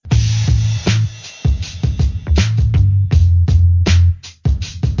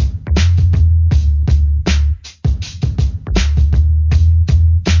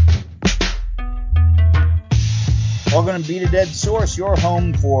from Beat a Dead Source, your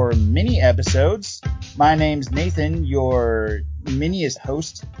home for mini episodes. My name's Nathan, your miniest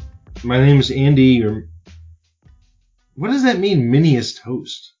host. My name's Andy, your... What does that mean, miniest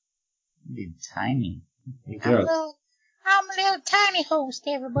host? You're tiny. I'm a little tiny host,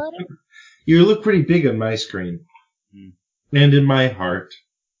 everybody. You look pretty big on my screen. And in my heart.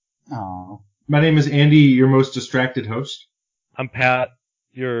 Aww. My name is Andy, your most distracted host. I'm Pat,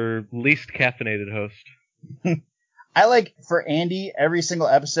 your least caffeinated host. I like, for Andy, every single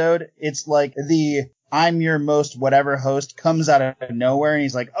episode, it's like the I'm your most whatever host comes out of nowhere and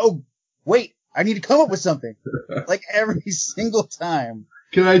he's like, oh, wait, I need to come up with something. Like every single time.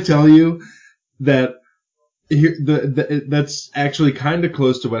 Can I tell you that that's actually kind of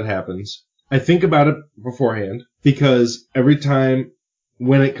close to what happens. I think about it beforehand because every time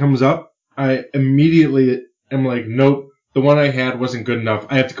when it comes up, I immediately am like, nope, the one I had wasn't good enough.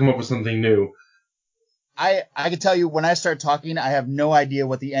 I have to come up with something new. I can tell you when I start talking, I have no idea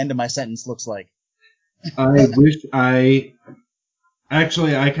what the end of my sentence looks like. I kind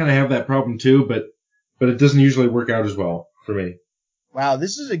of have that problem too, but it doesn't usually work out as well for me. Wow,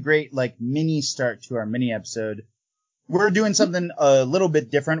 this is a great mini start to our mini episode. We're doing something a little bit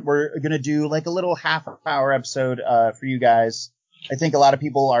different. We're going to do a little half-hour episode for you guys. I think a lot of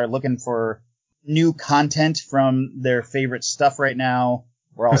people are looking for new content from their favorite stuff right now.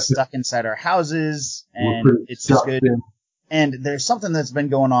 We're all stuck inside our houses, and it's just good. And there's something that's been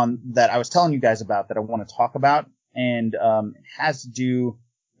going on that I was telling you guys about that I want to talk about, and it has to do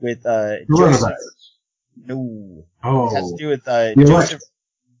with coronavirus. No. Oh. It has to do with Joseph.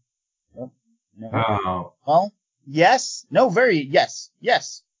 Oh, no. Oh. Well, yes. No,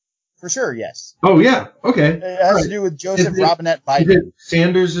 yes. For sure, yes. Oh, yeah. Okay. It has to do with Joseph Robinette Biden. Is it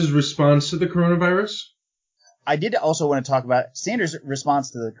Sanders' response to the coronavirus? I did also want to talk about Sanders'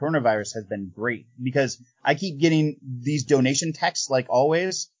 response to the coronavirus has been great because I keep getting these donation texts like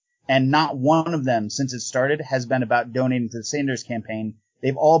always, and not one of them since it started has been about donating to the Sanders campaign.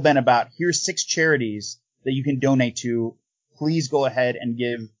 They've all been about, here's 6 charities that you can donate to. Please go ahead and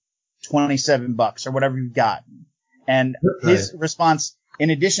give $27 or whatever you've got. And his response,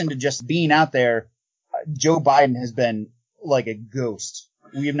 in addition to just being out there, Joe Biden has been like a ghost.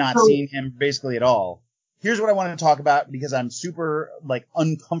 We have not seen him basically at all. Here's what I want to talk about because I'm super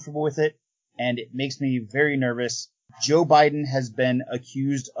uncomfortable with it and it makes me very nervous. Joe Biden has been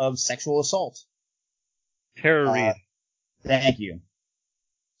accused of sexual assault. Tara Reid. Thank you.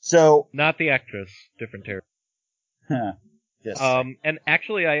 So. Not the actress, different Tara. Yes. And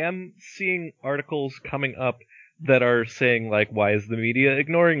actually I am seeing articles coming up that are saying why is the media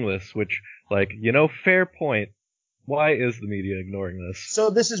ignoring this? Which, fair point. Why is the media ignoring this?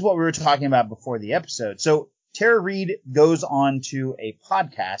 So this is what we were talking about before the episode. So Tara Reid goes on to a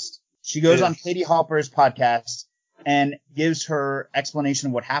podcast. She goes on Katie Halper's podcast and gives her explanation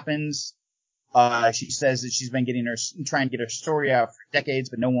of what happens. She says that she's been trying to get her story out for decades,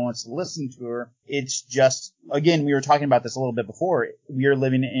 but no one wants to listen to her. It's just, again, we were talking about this a little bit before. We are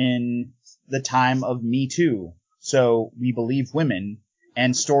living in the time of Me Too. So we believe women,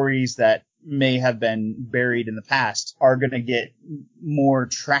 and stories that may have been buried in the past are going to get more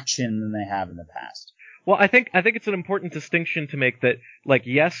traction than they have in the past. Well, I think it's an important distinction to make that,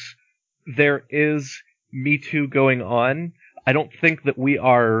 yes, there is Me Too going on. I don't think that we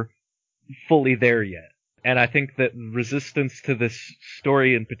are fully there yet. And I think that resistance to this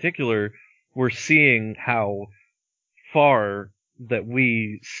story in particular, we're seeing how far that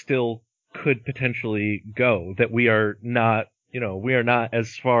we still could potentially go, that we are not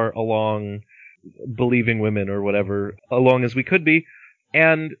as far along believing women or whatever along as we could be.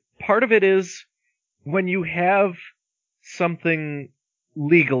 And part of it is when you have something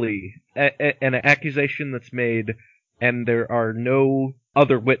legally, an accusation that's made and there are no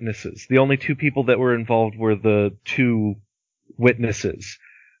other witnesses. The only 2 people that were involved were the 2 witnesses.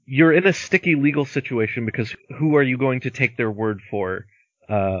 You're in a sticky legal situation because who are you going to take their word for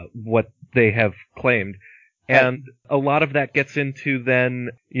what they have claimed? And a lot of that gets into then,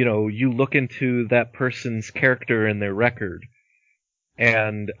 you look into that person's character and their record.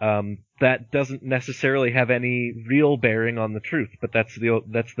 And that doesn't necessarily have any real bearing on the truth, but that's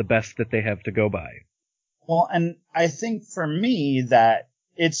the best that they have to go by. Well, and I think for me that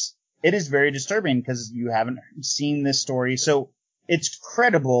it is very disturbing because you haven't seen this story. So it's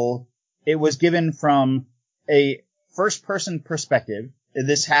credible. It was given from a first-person perspective.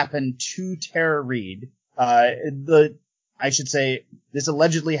 This happened to Tara Reid. I should say this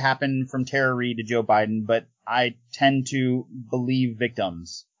allegedly happened from Tara Reid to Joe Biden, but I tend to believe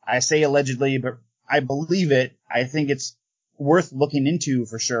victims. I say allegedly, but I believe it. I think it's worth looking into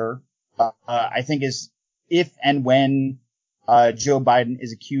for sure. I think if and when Joe Biden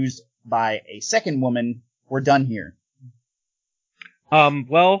is accused by a second woman, we're done here.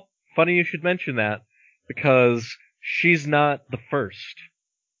 Well, funny you should mention that, because she's not the first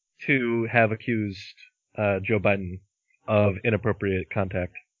to have accused Joe Biden of inappropriate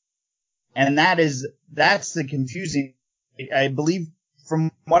contact. And that's the confusing. I believe,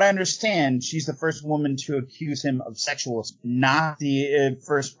 from what I understand, she's the first woman to accuse him of sexual, not the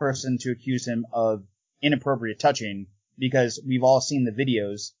first person to accuse him of inappropriate touching, because we've all seen the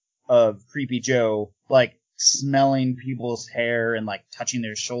videos of Creepy Joe, like, smelling people's hair and, like, touching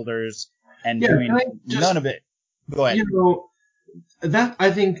their shoulders and doing none of it. Go ahead. You know, that,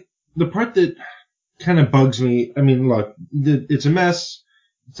 I think, the part that kind of bugs me, I mean, look, it's a mess.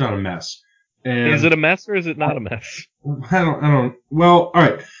 It's not a mess. And Is it a mess or is it not a mess? I don't, well,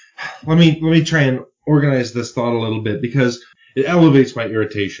 alright. Let me try and organize this thought a little bit, because it elevates my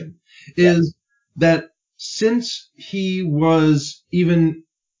irritation. Is that since people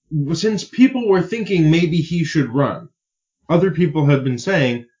were thinking maybe he should run, other people have been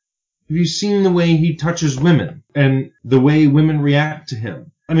saying, have you seen the way he touches women and the way women react to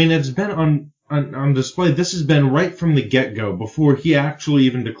him? I mean, it's been on display. This has been right from the get-go, before he actually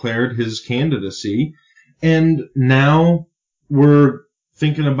even declared his candidacy. And now we're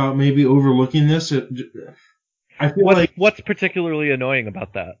thinking about maybe overlooking this. I feel what's particularly annoying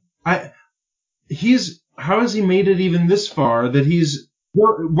about that? How has he made it even this far that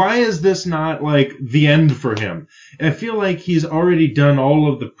why is this not like the end for him? I feel like he's already done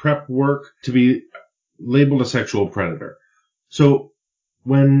all of the prep work to be labeled a sexual predator. So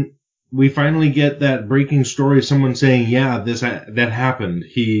when we finally get that breaking story, someone saying, yeah, that happened,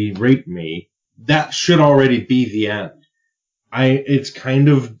 he raped me, that should already be the end. It's kind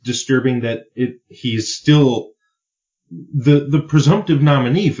of disturbing that he's still the presumptive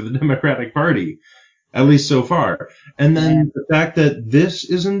nominee for the Democratic Party, at least so far. And then the fact that this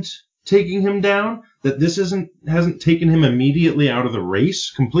isn't taking him down, that this hasn't taken him immediately out of the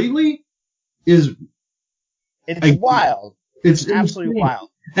race completely, it's wild. It's absolutely wild.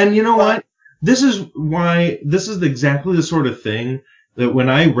 And you know what? This is exactly the sort of thing that when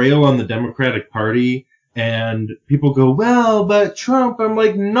I rail on the Democratic Party and people go, well, but Trump, I'm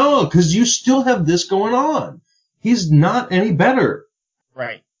like, no, because you still have this going on. He's not any better.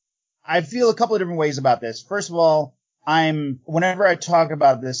 Right. I feel a couple of different ways about this. First of all, whenever I talk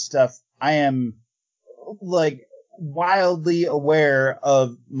about this stuff, I am, like, wildly aware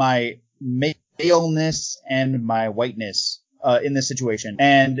of my maleness and my whiteness in this situation.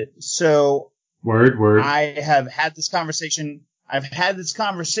 And so word. I have had this conversation. I've had this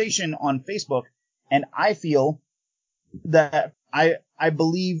conversation on Facebook, and I feel that I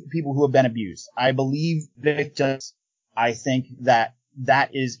believe people who have been abused. I believe victims. I think that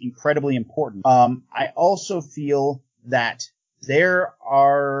is incredibly important. I also feel that there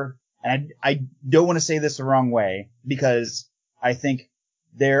are, and I don't want to say this the wrong way, because I think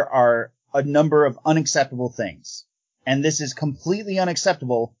there are a number of unacceptable things. And this is completely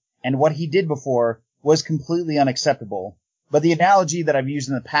unacceptable, and what he did before was completely unacceptable. But the analogy that I've used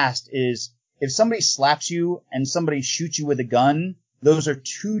in the past is, if somebody slaps you and somebody shoots you with a gun, those are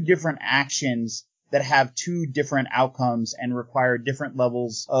two different actions that have two different outcomes and require different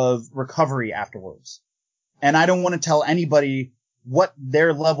levels of recovery afterwards. And I don't want to tell anybody what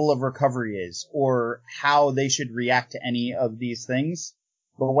their level of recovery is or how they should react to any of these things.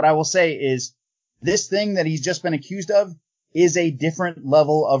 But what I will say is, this thing that he's just been accused of is a different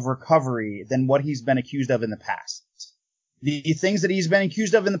level of recovery than what he's been accused of in the past. The things that he's been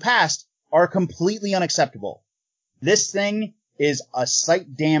accused of in the past are completely unacceptable. This thing is a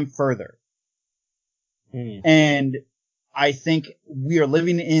sight damn further. And I think we are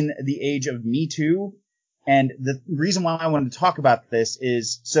living in the age of Me Too. And the reason why I wanted to talk about this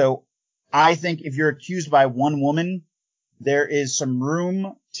is, so I think if you're accused by one woman, there is some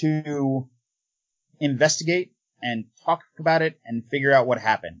room to investigate and talk about it and figure out what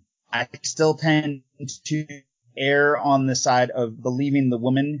happened. I still tend to err on the side of believing the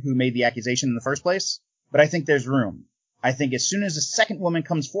woman who made the accusation in the first place, but I think there's room. I think as soon as a second woman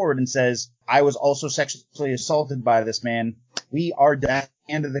comes forward and says, I was also sexually assaulted by this man, we are at the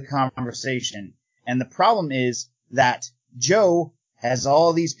end of the conversation. And the problem is that Joe has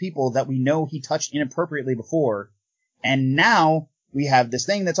all these people that we know he touched inappropriately before, and now we have this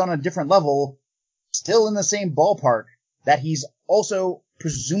thing that's on a different level, still in the same ballpark, that he's also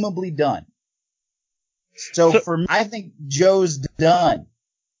presumably done. So for me, I think Joe's done.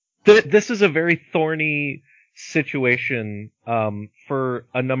 This is a very thorny situation for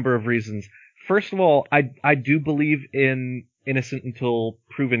a number of reasons. First of all, I do believe in innocent until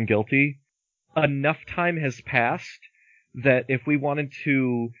proven guilty. enough time has passed that if we wanted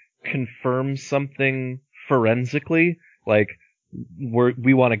to confirm something forensically, like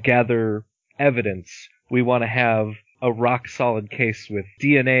we want to gather evidence, we want to have a rock solid case with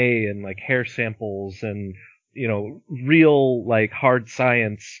DNA and like hair samples and, you know, real like hard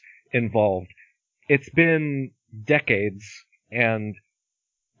science involved. It's been decades, and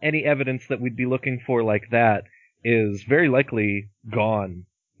any evidence that we'd be looking for like that is very likely gone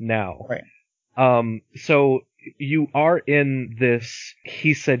now. Right. So you are in this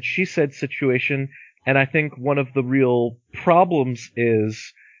he said, she said situation, and I think one of the real problems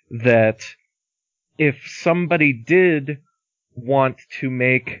is that if somebody did want to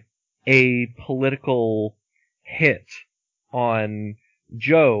make a political hit on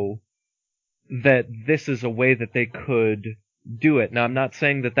Joe, that this is a way that they could do it. Now, I'm not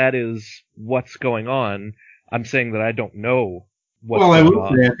saying that that is what's going on. I'm saying that I don't know what's going on. Well,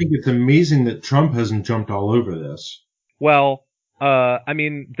 I will say, I think it's amazing that Trump hasn't jumped all over this. Well, I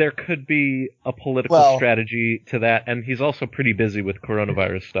mean, there could be a political strategy to that, and he's also pretty busy with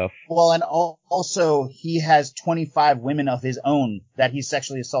coronavirus stuff. Well, and also, he has 25 women of his own that he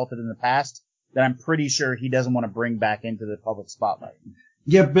sexually assaulted in the past that I'm pretty sure he doesn't want to bring back into the public spotlight.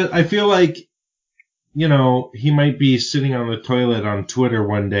 Yeah, but I feel like, you know, he might be sitting on the toilet on Twitter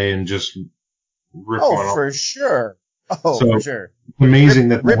one day and just rip one off. For sure. For sure. Amazing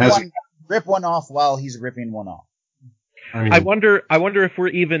rip one off while he's ripping one off. I wonder if we're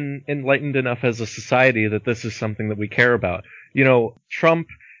even enlightened enough as a society that this is something that we care about. You know, Trump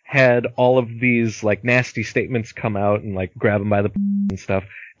had all of these like nasty statements come out and like grab him by the and stuff,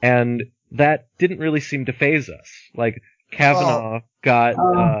 and that didn't really seem to faze us. Like Kavanaugh got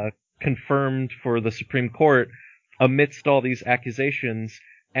confirmed for the Supreme Court amidst all these accusations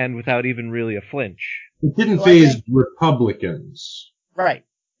and without even really a flinch. It didn't faze Republicans. Right.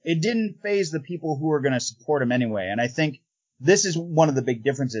 It didn't faze the people who are going to support him anyway, and I think this is one of the big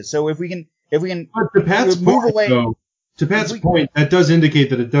differences. So if we can but to Pat's move point, away, though, to Pat's point, that does indicate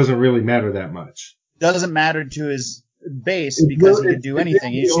that it doesn't really matter that much. Doesn't matter to his base because he could do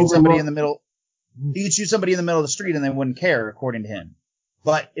anything. He'd shoot somebody in the middle. He'd shoot somebody in the middle of the street and they wouldn't care, according to him.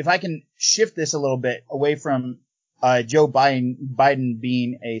 But if I can shift this a little bit away from Joe Biden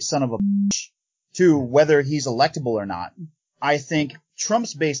being a son of a bitch to whether he's electable or not, I think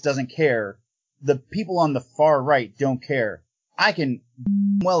Trump's base doesn't care. The people on the far right don't care. I can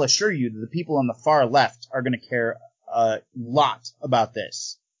well assure you that the people on the far left are going to care a lot about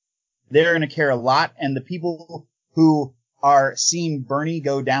this. They're going to care a lot, and the people who are seeing Bernie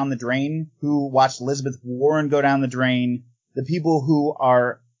go down the drain, who watched Elizabeth Warren go down the drain, the people who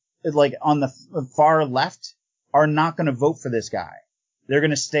are like on the far left are not going to vote for this guy. They're going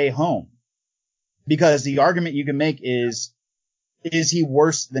to stay home. Because the argument you can make is he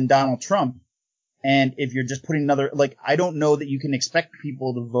worse than Donald Trump? And if you're just putting another, like, I don't know that you can expect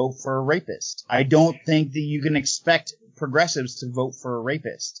people to vote for a rapist. I don't think that you can expect progressives to vote for a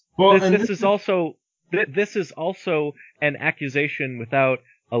rapist. Well, this is also an accusation without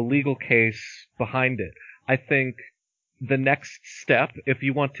a legal case behind it. I think the next step, if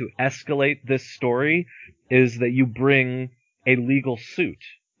you want to escalate this story, is that you bring a legal suit.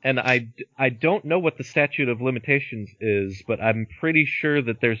 And I don't know what the statute of limitations is, but I'm pretty sure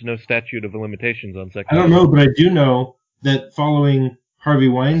that there's no statute of limitations on sex. I don't know, but I do know that following Harvey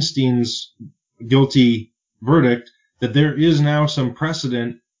Weinstein's guilty verdict, that there is now some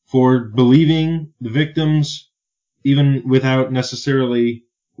precedent for believing the victims, even without necessarily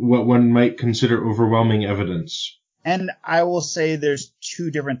what one might consider overwhelming evidence. And I will say there's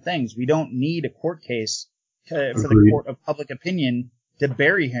two different things. We don't need a court case for the court of public opinion to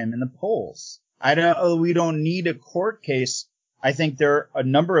bury him in the polls. We don't need a court case. I think there are a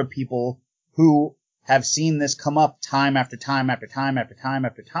number of people who have seen this come up time after time after time after time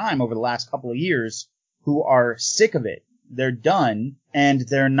after time over the last couple of years who are sick of it. They're done, and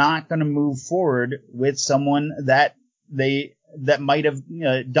they're not going to move forward with someone that might have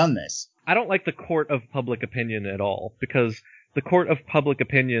done this. I don't like the court of public opinion at all, because the court of public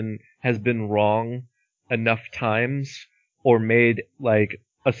opinion has been wrong enough times, or made like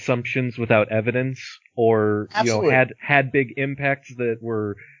assumptions without evidence, or had big impacts that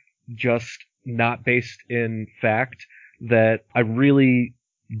were just not based in fact, that I really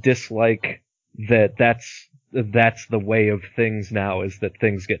dislike that that's the way of things now, is that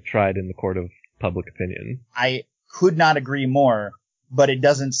things get tried in the court of public opinion. I could not agree more, but it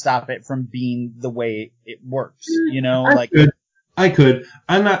doesn't stop it from being the way it works. I could.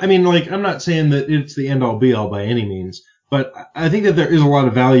 I'm not saying that it's the end all be all by any means. But I think that there is a lot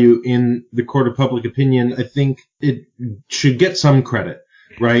of value in the court of public opinion. I think it should get some credit,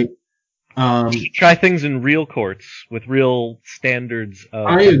 right? Try things in real courts with real standards of.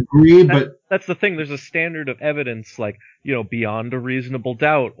 I agree, but that's the thing. There's a standard of evidence, like, beyond a reasonable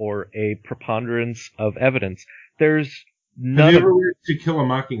doubt or a preponderance of evidence. There's none. Have you ever read To Kill a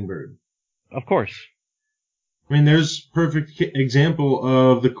Mockingbird? Of course. I mean, there's perfect example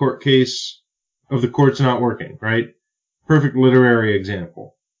of the court case of the courts not working, right? Perfect literary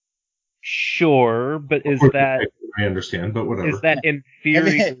example. Sure, but is that... I understand, but whatever. Is that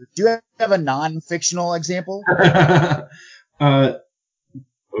inferior? Do you have a non-fictional example?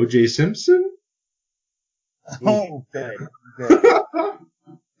 O.J. Simpson? Oh, good.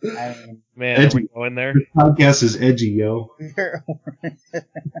 I mean, man, edgy. Are we going there? This podcast is edgy, yo.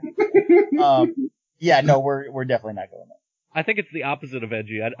 Yeah, no, we're definitely not going there. I think it's the opposite of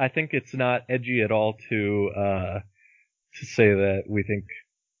edgy. I think it's not edgy at all to say that we think,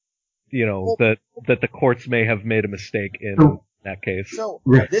 that the courts may have made a mistake in that case. So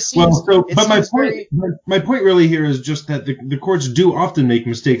right. This seems. But my point really here is just that the courts do often make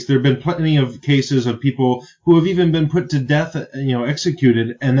mistakes. There have been plenty of cases of people who have even been put to death,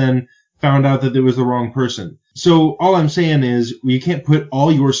 executed, and then found out that it was the wrong person. So all I'm saying is you can't put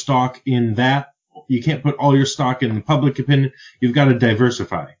all your stock in that. You can't put all your stock in public opinion. You've got to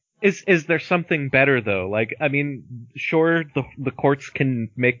diversify. Is there something better though? Like, I mean, sure, the courts can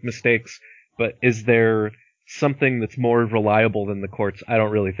make mistakes, but is there something that's more reliable than the courts? I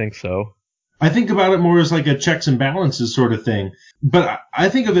don't really think so. I think about it more as like a checks and balances sort of thing. But I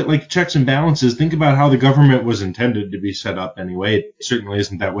think of it like checks and balances. Think about how the government was intended to be set up anyway. It certainly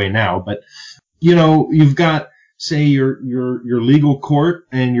isn't that way now, but you've got, say, your legal court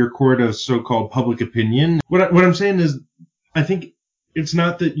and your court of so-called public opinion. What I'm saying is, I think it's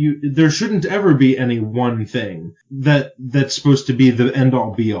not that there shouldn't ever be any one thing that's supposed to be the end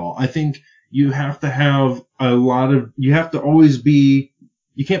all be all. I think you have to have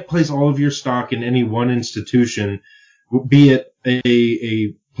you can't place all of your stock in any one institution, be it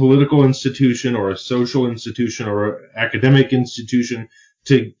a political institution or a social institution or an academic institution,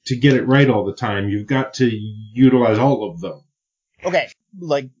 to get it right all the time. You've got to utilize all of them. Okay,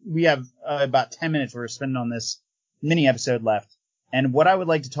 we have about 10 minutes we're spending on this mini episode left. And what I would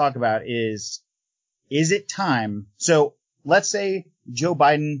like to talk about is it time? So let's say Joe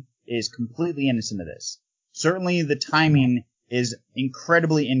Biden is completely innocent of this. Certainly the timing is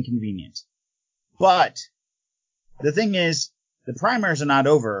incredibly inconvenient. But the thing is, the primaries are not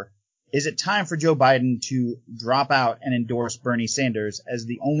over. Is it time for Joe Biden to drop out and endorse Bernie Sanders as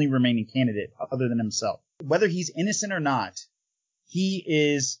the only remaining candidate other than himself? Whether he's innocent or not, he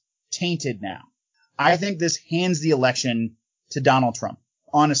is tainted now. I think this hands the election to Donald Trump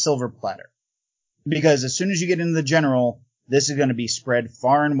on a silver platter. Because as soon as you get into the general, this is going to be spread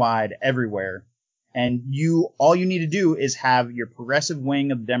far and wide everywhere. And all you need to do is have your progressive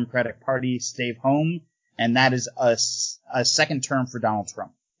wing of the Democratic Party stay home, and that is a second term for Donald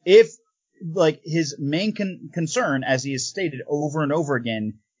Trump. If, his main concern, as he has stated over and over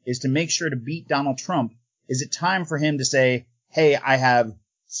again, is to make sure to beat Donald Trump, is it time for him to say, hey, I have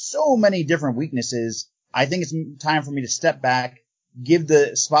so many different weaknesses. I think it's time for me to step back, give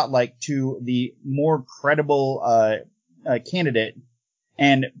the spotlight to the more credible candidate,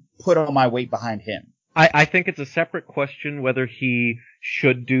 and put all my weight behind him. I think it's a separate question whether he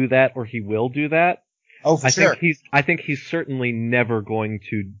should do that or he will do that. Oh, for sure. I think he's certainly never going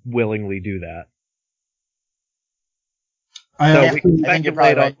to willingly do that. We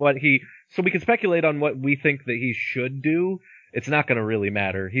can speculate on what we think that he should do. It's not going to really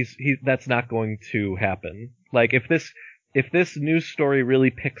matter. That's not going to happen. Like, if this news story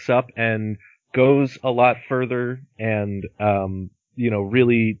really picks up and goes a lot further and,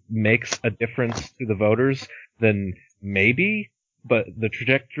 really makes a difference to the voters, then maybe. But the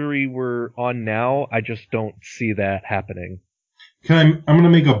trajectory we're on now, I just don't see that happening. I'm going to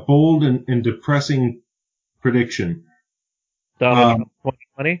make a bold and depressing prediction. Donald Trump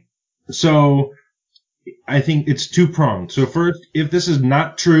 2020? So, I think it's two-pronged. So first, if this is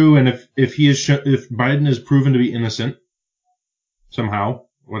not true, and if Biden is proven to be innocent somehow,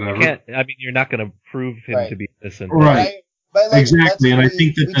 whatever. You're not going to prove him to be innocent. Right. But exactly, and I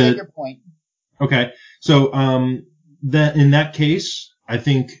think that we take your point. Okay, so that in that case, I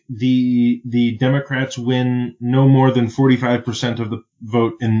think the Democrats win no more than 45% of the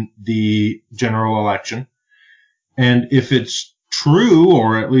vote in the general election, and if it's true,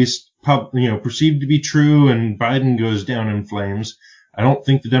 or at least perceived to be true, and Biden goes down in flames, I don't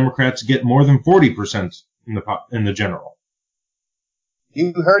think the Democrats get more than 40% in the general.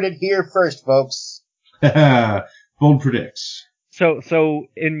 You heard it here first, folks. Bold predicts. So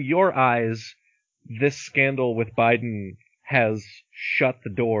in your eyes, this scandal with Biden has shut the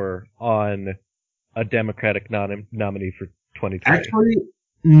door on a Democratic nominee for 2020. Actually,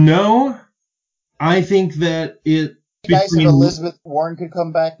 no. I think that it. You guys said Elizabeth Warren could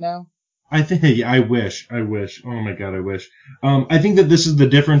come back now? I wish. Oh my god, I wish. I think that this is the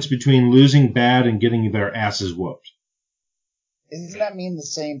difference between losing bad and getting their asses whooped. Doesn't that mean the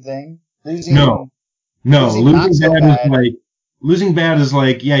same thing? No. Losing bad is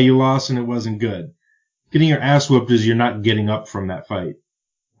like, yeah, you lost and it wasn't good. Getting your ass whooped is you're not getting up from that fight.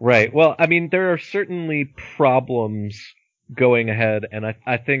 Right. Well, I mean, there are certainly problems going ahead, and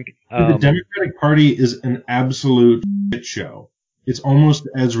I think the Democratic Party is an absolute shit show. It's almost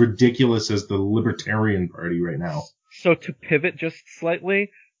as ridiculous as the Libertarian Party right now. So to pivot just slightly,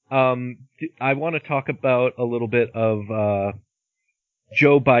 I want to talk about a little bit of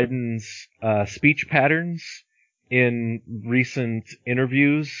Joe Biden's speech patterns in recent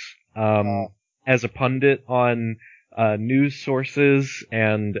interviews as a pundit on news sources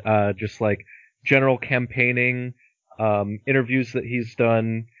and just like general campaigning interviews that he's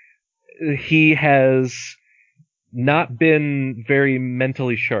done. He has not been very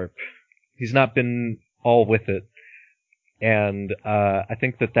mentally sharp. He's not been all with it. And I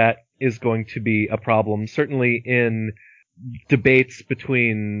think that is going to be a problem, certainly in debates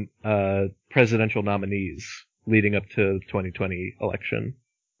between presidential nominees leading up to the 2020 election.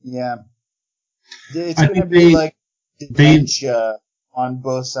 Yeah. It's going to be like dementia on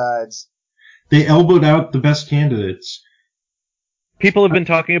both sides. They elbowed out the best candidates. People have been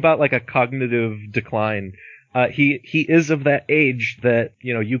talking about like a cognitive decline. He is of that age that,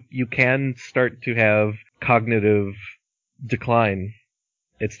 you know, you can start to have cognitive decline.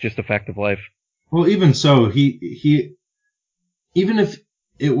 It's just a fact of life. Well, even so, he even if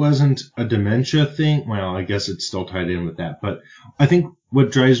it wasn't a dementia thing, well, I guess it's still tied in with that. But I think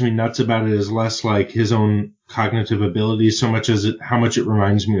what drives me nuts about it is less like his own cognitive abilities, so much as how much it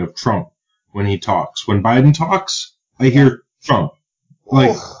reminds me of Trump when he talks. When Biden talks, I hear Trump.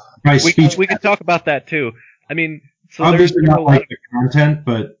 Like, my speech. We could talk about that too. I mean, so obviously not like the content,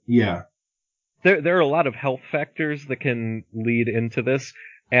 but yeah. There are a lot of health factors that can lead into this,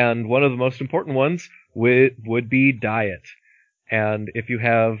 and one of the most important ones would be diet. And if you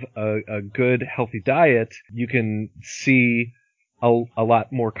have a good, healthy diet, you can see a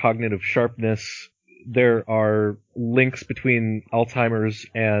lot more cognitive sharpness. There are links between Alzheimer's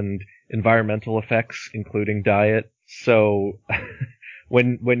and environmental effects, including diet. So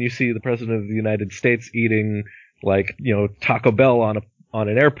when you see the President of the United States eating, like, you know, Taco Bell on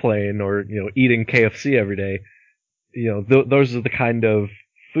an airplane, or, you know, eating KFC every day, you know, those are the kind of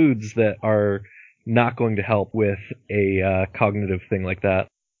foods that are not going to help with a cognitive thing like that.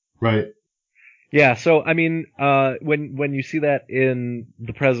 Right. Yeah, so I mean, when you see that in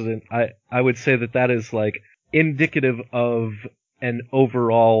the president, I would say that is like indicative of an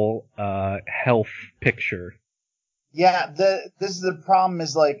overall health picture. Yeah, this is the problem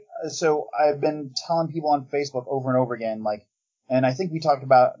is like, so I've been telling people on Facebook over and over again, like, and I think we talked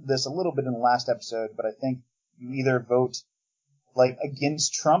about this a little bit in the last episode, but I think you either vote like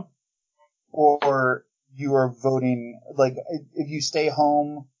against Trump or you are voting, like, if you stay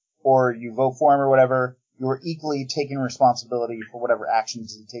home or you vote for him or whatever, you're equally taking responsibility for whatever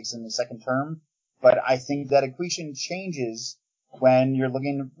actions he takes in the second term. But I think that equation changes when you're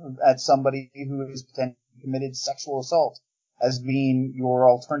looking at somebody who has potentially committed sexual assault as being your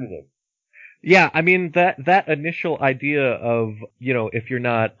alternative. Yeah, I mean, that initial idea of, you know, if you're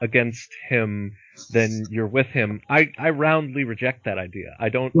not against him, then you're with him, I roundly reject that idea. I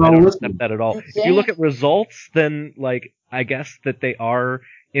don't accept that at all. If you look at results, then, like, I guess that they are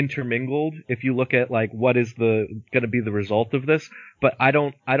intermingled if you look at, like, what is gonna be the result of this, but I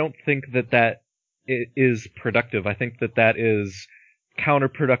don't think that is productive. I think that is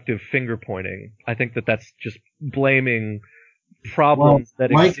counterproductive finger pointing. I think that's just blaming problems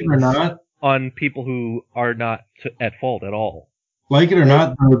that like exist it or not, on people who are not at fault at all. Like it or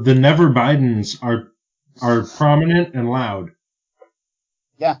not, the Never Bidens are prominent and loud.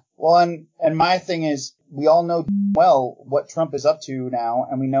 Yeah, well, and my thing is, we all know well what Trump is up to now,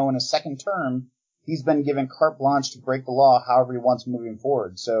 and we know in a second term he's been given carte blanche to break the law however he wants moving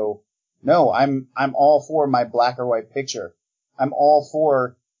forward. So, no, I'm all for my black or white picture. I'm all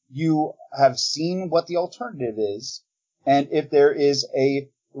for, you have seen what the alternative is, and if there is a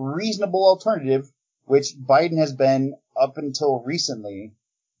reasonable alternative, which Biden has been up until recently,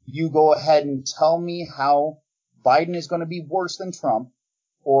 you go ahead and tell me how Biden is going to be worse than Trump,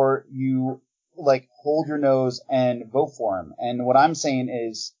 or you, like, hold your nose and vote for him. And what I'm saying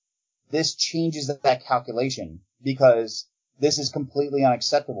is, this changes that calculation, because this is completely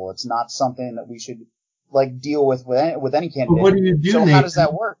unacceptable. It's not something that we should, like deal with any candidate. But what do you do, so Nathan? how does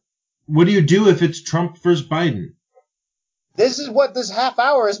that work? What do you do if it's Trump versus Biden? This is what this half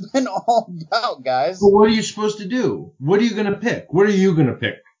hour has been all about, guys. But what are you supposed to do? What are you going to pick? What are you going to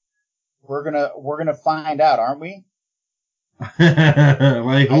pick? We're gonna find out, aren't we? Well,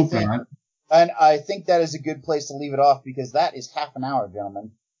 I hope not. And I think that is a good place to leave it off because that is half an hour,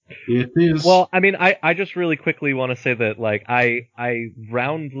 gentlemen. It is. Well, I mean, I just really quickly want to say that, like, I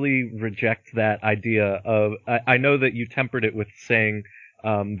roundly reject that idea of, I know that you tempered it with saying,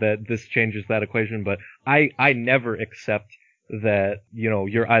 that this changes that equation, but I never accept that, you know,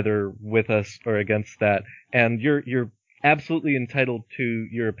 you're either with us or against that, and you're absolutely entitled to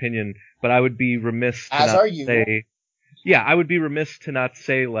your opinion, but I would be remiss to As not are you. say, yeah, I would be remiss to not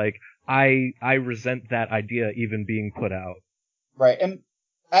say, like, I resent that idea even being put out. Right, and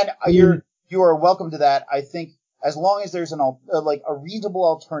you are welcome to that. I think as long as there's a reasonable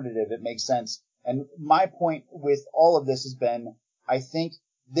alternative, it makes sense. And my point with all of this has been, I think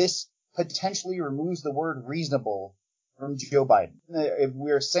this potentially removes the word reasonable from Joe Biden. If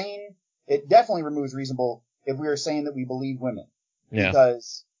we're saying, it definitely removes reasonable if we are saying that we believe women. Yeah.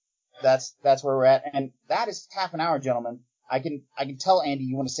 Because that's where we're at. And that is half an hour, gentlemen. I can tell, Andy,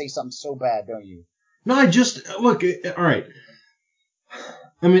 you want to say something so bad, don't you? No, I just, look, all right.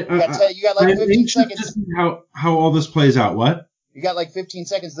 I mean, You got like 15 seconds. To see how all this plays out. What? You got like 15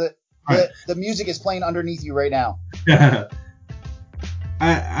 seconds. The music is playing underneath you right now.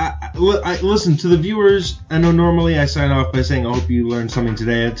 I listen to the viewers. I know normally I sign off by saying I hope you learned something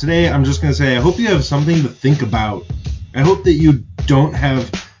today. Today I'm just going to say I hope you have something to think about. I hope that you don't have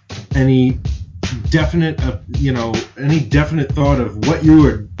any definite thought of what you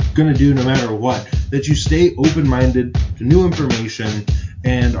are going to do no matter what. That you stay open-minded to new information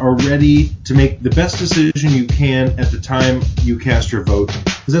and are ready to make the best decision you can at the time you cast your vote.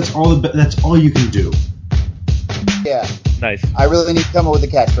 Because that's all you can do. Yeah. Nice. I really need to come up with a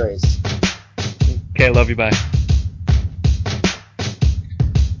catchphrase. Okay, love you, bye.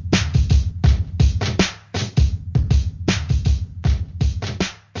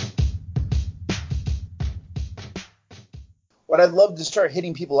 What I'd love to start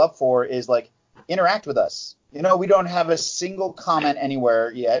hitting people up for is, like, interact with us. You know, we don't have a single comment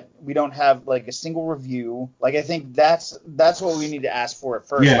anywhere yet. We don't have, like, a single review. Like, I think that's what we need to ask for at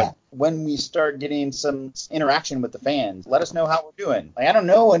first. Yeah. Like, when we start getting some interaction with the fans, let us know how we're doing. Like, I don't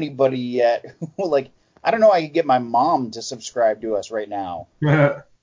know anybody yet. Like, I don't know I could get my mom to subscribe to us right now.